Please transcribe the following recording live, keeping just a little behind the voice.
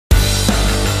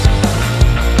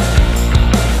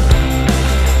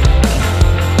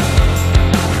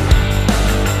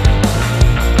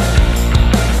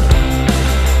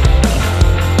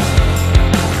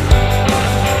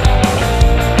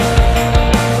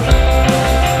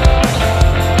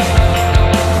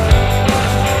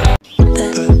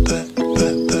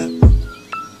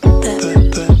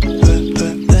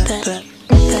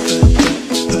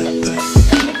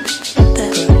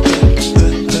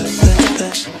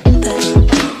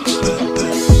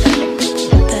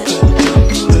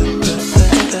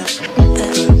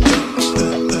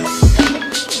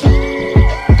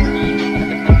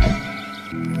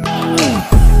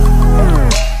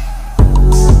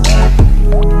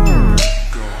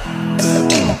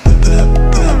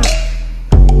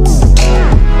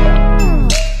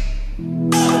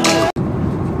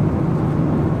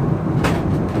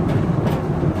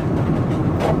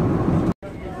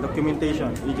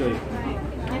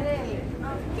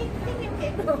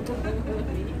What's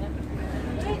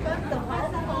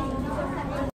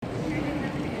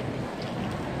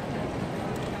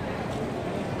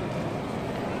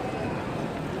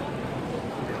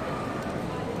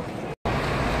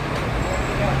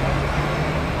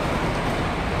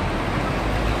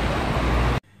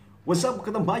up,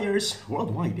 katambayers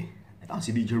worldwide? Ito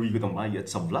si DJ Rico Tambay at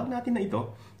sa vlog natin na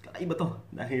ito, kakaiba to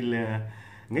dahil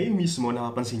ngayon mismo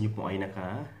napapansin niyo po ay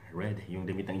naka-red yung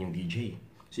damit ng inyong DJ.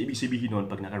 So ibig sabihin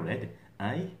nun pag naka-red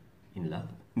ay in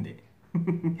love? Hindi.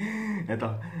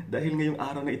 Ito, dahil ngayong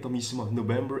araw na ito mismo,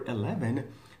 November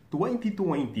 11,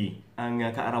 2020 ang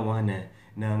kaarawan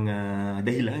ng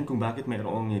dahilan kung bakit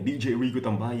mayroong DJ Rico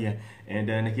Tambay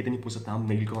and nakita niyo po sa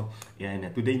thumbnail ko.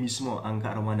 Yan, today mismo ang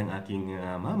kaarawan ng aking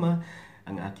mama,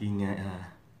 ang aking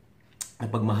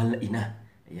pagmahal na ina.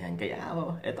 Yan, kaya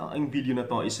ito ang video na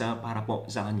to isa para po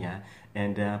sa kanya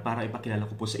and para ipakilala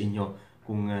ko po sa inyo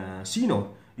kung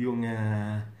sino yung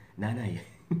nanay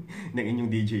ng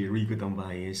inyong DJ Rico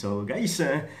Tambay. So guys,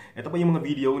 ito pa yung mga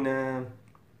video na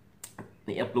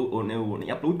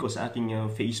na-upload ko sa aking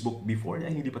Facebook before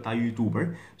dahil hindi pa tayo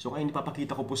YouTuber. So kaya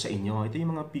ipapakita ko po sa inyo. Ito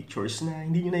yung mga pictures na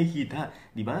hindi nyo nakikita,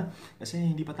 di ba? Kasi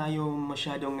hindi pa tayo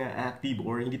masyadong active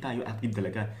or hindi tayo active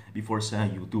talaga before sa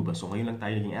YouTube. So ngayon lang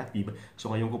tayo naging active.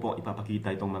 So ngayon ko po ipapakita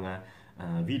itong mga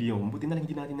video. Buti na lang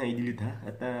hindi natin na-delete ha.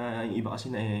 At yung iba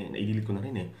kasi na-delete ko na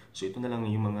rin eh. So ito na lang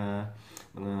yung mga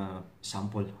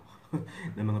sample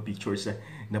ng mga pictures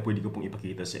na pwede ko pong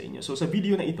ipakita sa inyo. So sa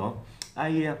video na ito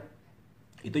ay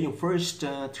ito yung first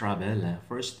travel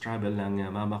ng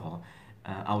mama ko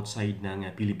outside ng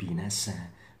Pilipinas.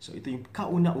 So ito yung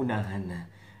kauna-unahan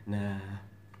na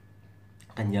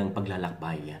kanyang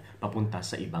paglalakbay papunta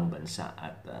sa ibang bansa.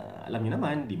 At alam niyo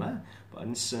naman, di ba?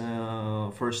 Once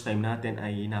first time natin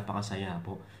ay napakasaya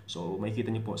po. So makikita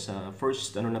niyo po sa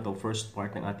first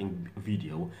part ng ating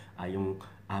video ay yung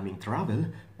aming travel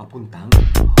papuntang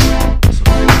so,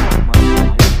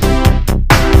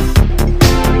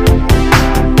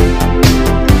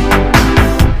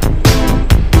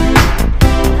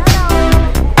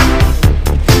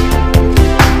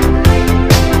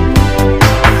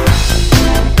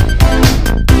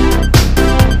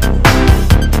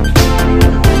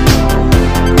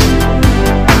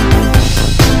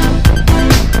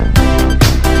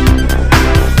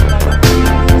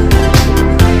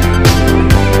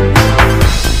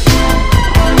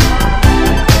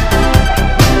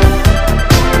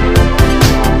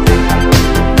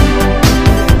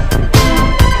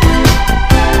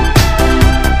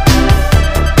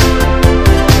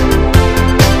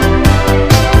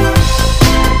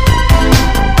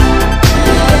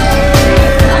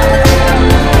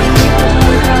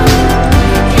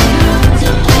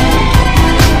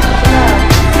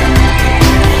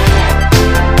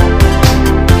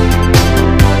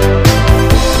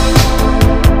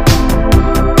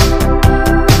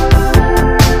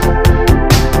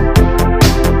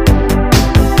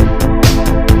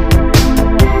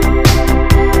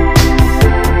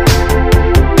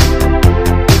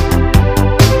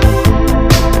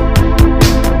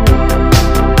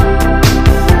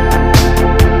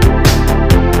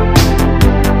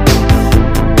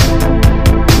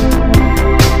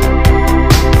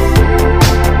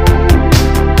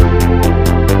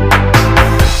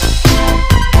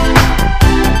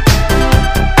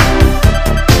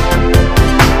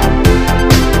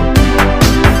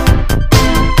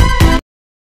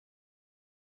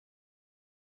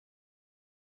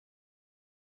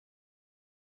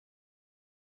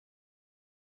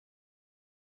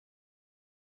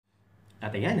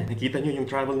 at ayan, nakita nyo yung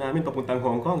travel namin papuntang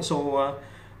Hong Kong. So,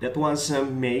 that was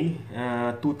May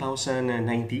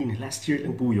 2019. Last year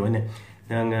lang po yun.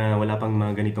 Nang wala pang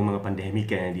mga ganitong mga pandemic,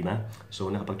 di ba?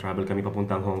 So, nakapag-travel kami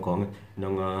papuntang Hong Kong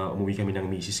nang umuwi kami ng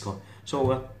misis ko. So,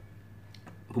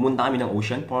 pumunta kami ng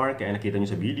Ocean Park, kaya nakita nyo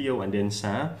sa video, and then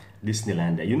sa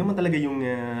Disneyland. Yun naman talaga yung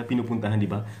pinupuntahan, di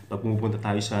ba? Pag pumupunta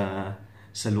tayo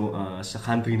sa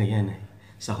country na yan,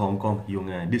 sa Hong Kong, yung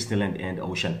Disneyland and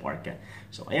Ocean Park.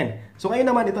 So, ayan. So, ngayon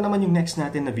naman, ito naman yung next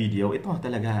natin na video. Ito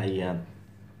talaga ay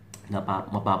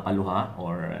mapapaluha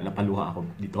or napaluha ako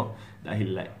dito.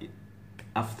 Dahil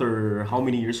after how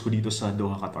many years ko dito sa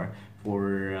Doha, Qatar,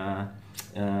 for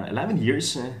 11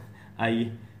 years,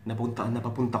 ay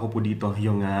napapunta ko po dito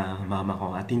yung mama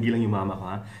ko. At hindi lang yung mama ko,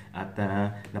 at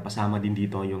napasama din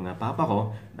dito yung papa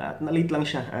ko. At na-late lang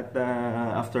siya. At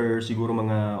after siguro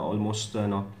mga almost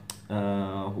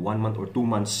 1 month or 2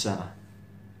 months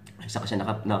saka siya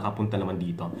nakapunta naman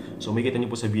dito. So makikita niyo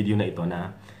po sa video na ito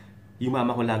na yung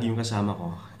mama ko lagi yung kasama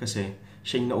ko kasi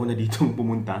siya yung nauna ditong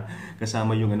pumunta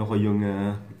kasama yung ano ko, yung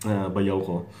bayaw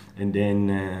ko. And then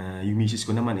yung misis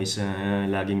ko naman is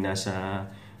laging nasa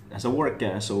work.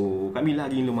 So kami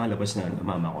laging lumalabas na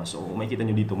mama ko. So makikita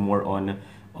nyo dito more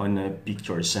on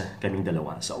pictures kaming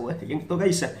dalawa. So ito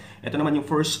guys, ito naman yung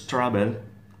first travel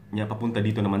niya papunta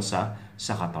dito naman sa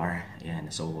Qatar. Ayan.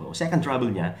 So second travel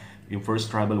niya, yung first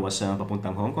travel was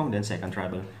papuntang Hong Kong, then second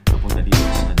travel papunta dito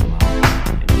sa Dubai.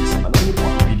 And sa panahon nito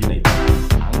ang video na ito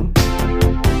ang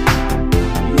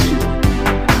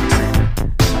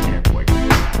sa airport.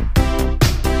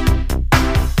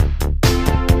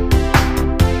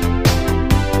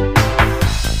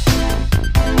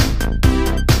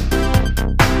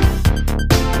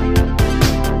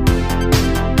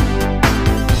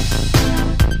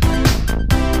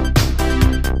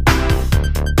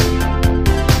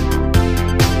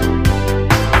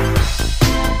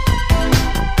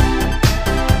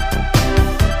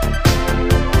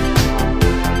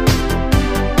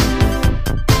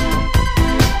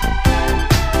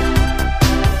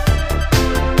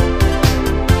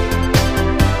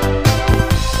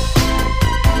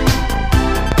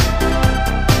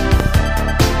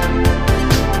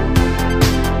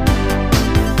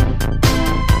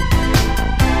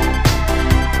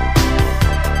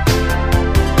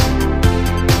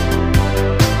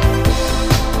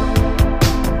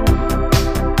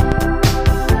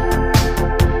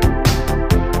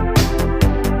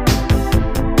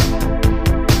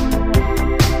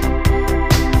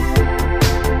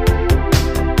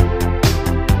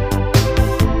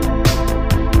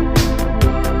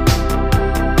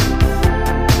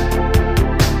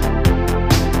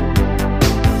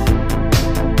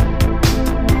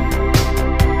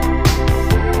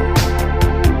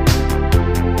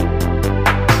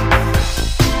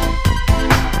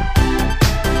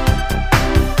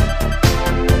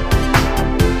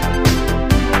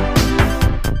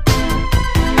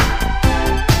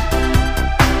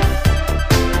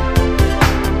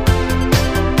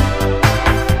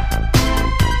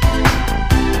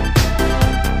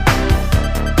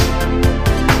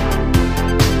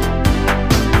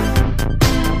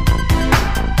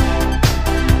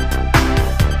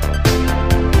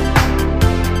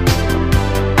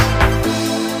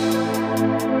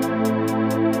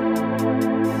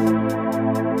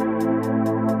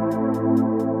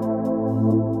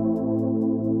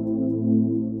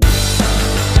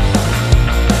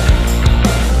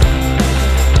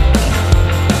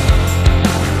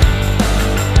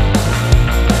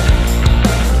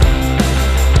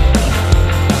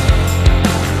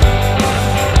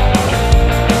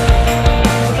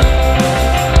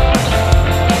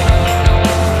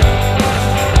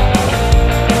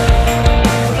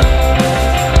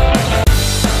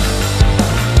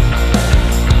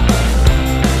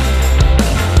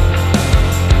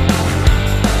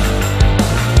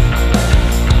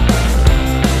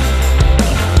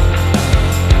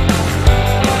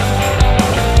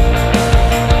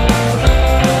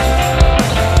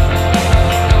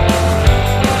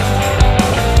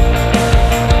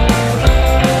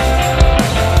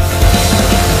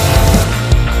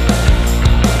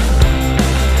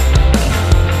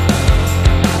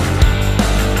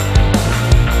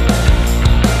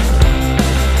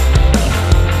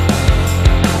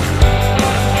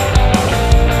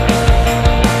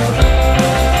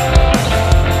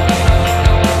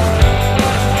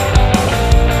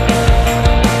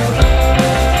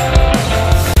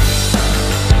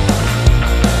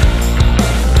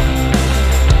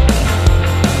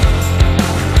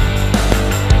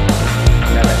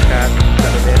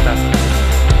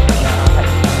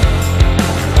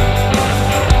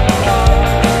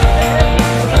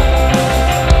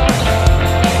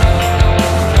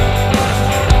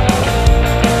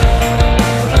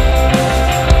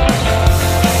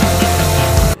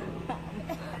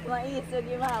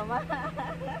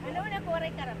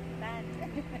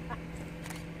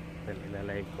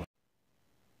 Ilalive ko.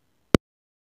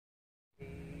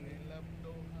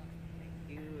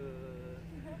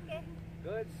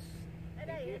 Goods.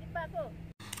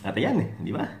 At ayan,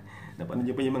 di ba? Napanood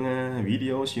niyo pa yung mga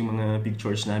videos, yung mga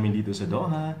pictures namin dito sa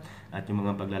Doha at yung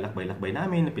mga paglalakbay-lakbay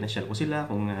namin, pinasyal ko sila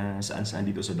kung saan-saan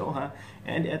dito sa Doha.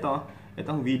 And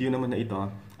itong video naman na ito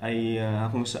ay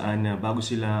kung saan bago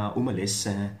sila umalis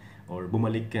or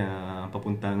bumalik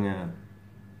papuntang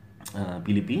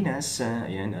Pilipinas,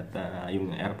 ayan, at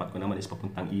yung airport ko naman is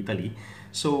papuntang Italy.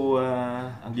 So,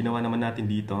 ang ginawa naman natin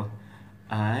dito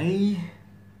ay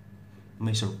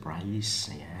may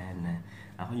surprise. Ayan.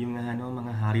 Ako yung mga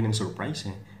hari ng surprise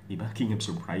eh. Diba? King of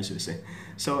surprises eh.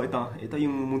 So ito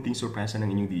yung munting surprise ng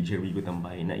inyong DJ Rico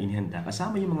Tambay na inihanda.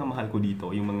 Kasama yung mga mahal ko dito,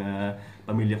 yung mga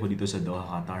pamilya ko dito sa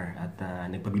Doha, Qatar. At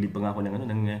nagpabili pa nga ako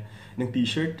ng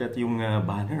t-shirt at yung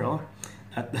banner oh.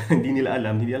 At hindi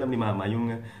alam ni Mama,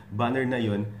 yung banner na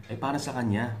yon ay para sa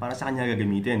kanya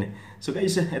gagamitin. So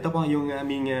guys, ito po yung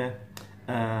aming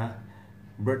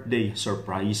birthday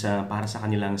surprise para sa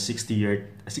kanilang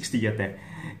 60th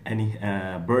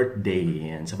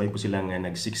birthday. And sabay po silang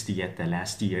nag-60th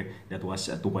last year. That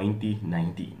was 2019.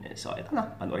 So ito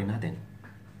na, panoorin natin.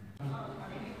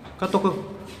 Kato ko.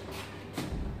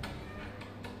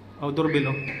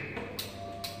 Doorbell oh.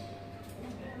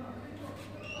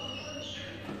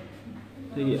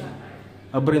 Sige.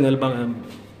 Abrinal bang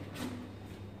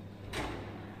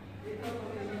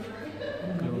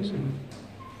closing.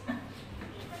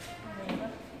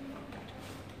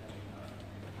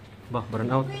 Bah,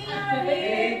 burn out.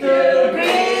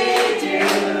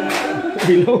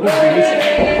 Hello, bilis.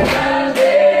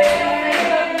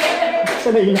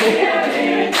 Sana ilo.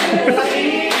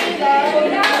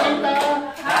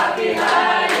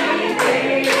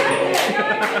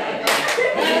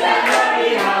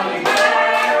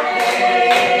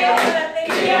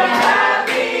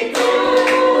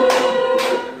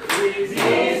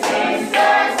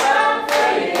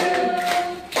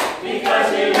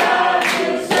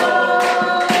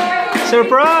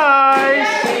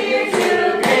 Surprise!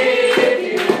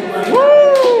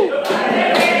 Woo!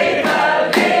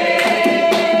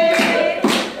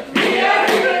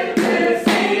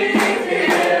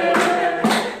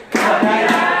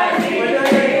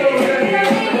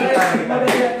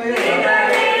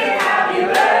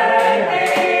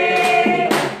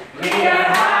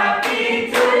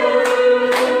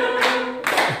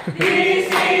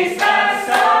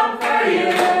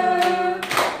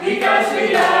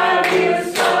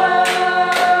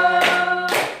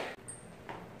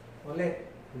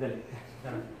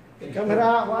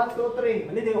 Camera, 1, 2, 3.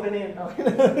 Hindi, okay na yan.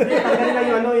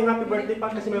 Tanggalin lang yung happy birthday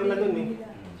pack kasi meron na dun eh.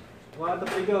 1,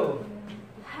 2, 3, go.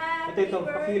 Ito.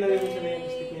 Pakila lang yung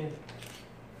stick niya.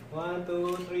 1,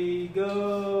 2, 3, go.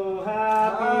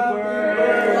 Happy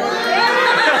birthday!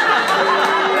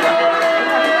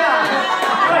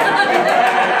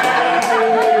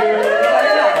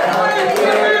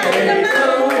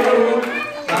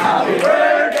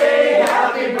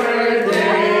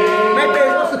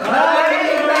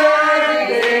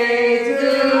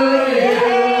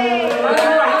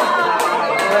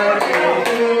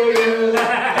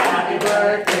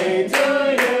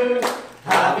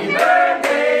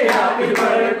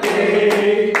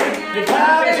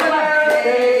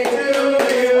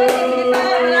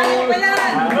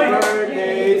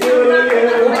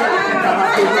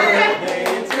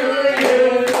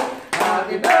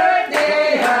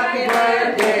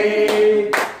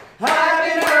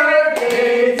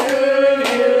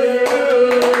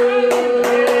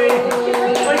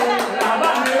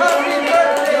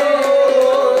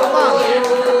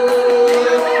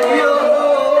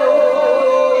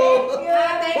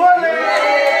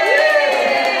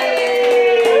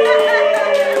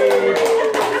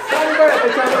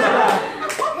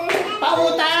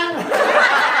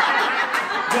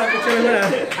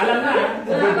 Alam na,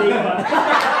 birthday ba?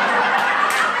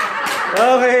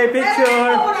 Okay,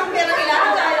 picture.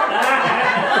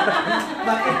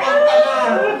 Bakit ang tanga?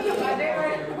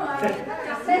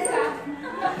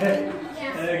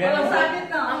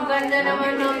 Ang ganda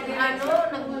naman ng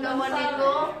naggawa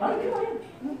nito.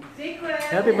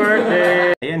 Happy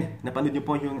birthday! Ayan, napanood niyo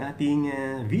po yung ating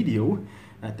video.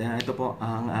 At ito po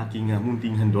ang aking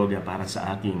munting handog para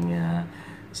sa aking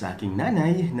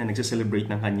nanay na nagse-celebrate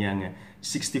ng kanyang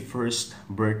 61st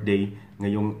birthday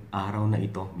ngayong araw na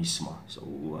ito mismo. So,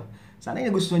 sana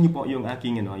nagustuhan niyo po yung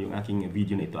aking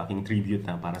video na ito, aking tribute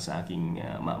para sa aking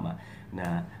mama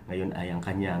na ngayon ay ang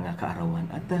kanyang kaarawan.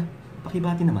 At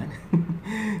pakibati naman.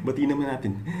 Batiin naman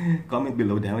natin. Comment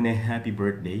below down happy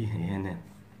birthday. Ayan.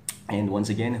 And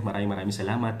once again, maraming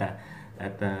salamat.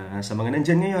 At sa mga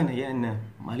nandyan ngayon, ayan,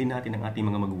 mahalin natin ang ating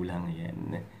mga magulang.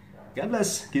 Ayan. God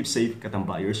bless. Keep safe,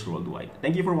 Katambayers worldwide.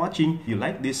 Thank you for watching. If you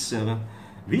like this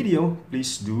video,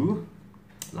 please do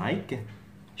like,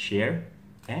 share,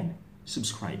 and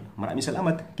subscribe. Maraming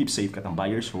salamat. Keep safe,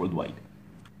 Katambayers worldwide.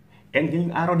 And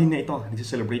ngayong araw din na ito,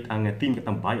 nagse-celebrate ang Team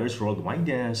Katambayers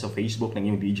worldwide sa Facebook ng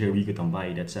yung DJ Rico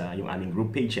Tambay. That's yung aming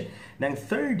group page ng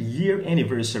 3rd year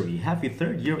anniversary. Happy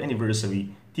 3rd year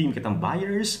anniversary, Team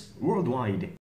Katambayers worldwide.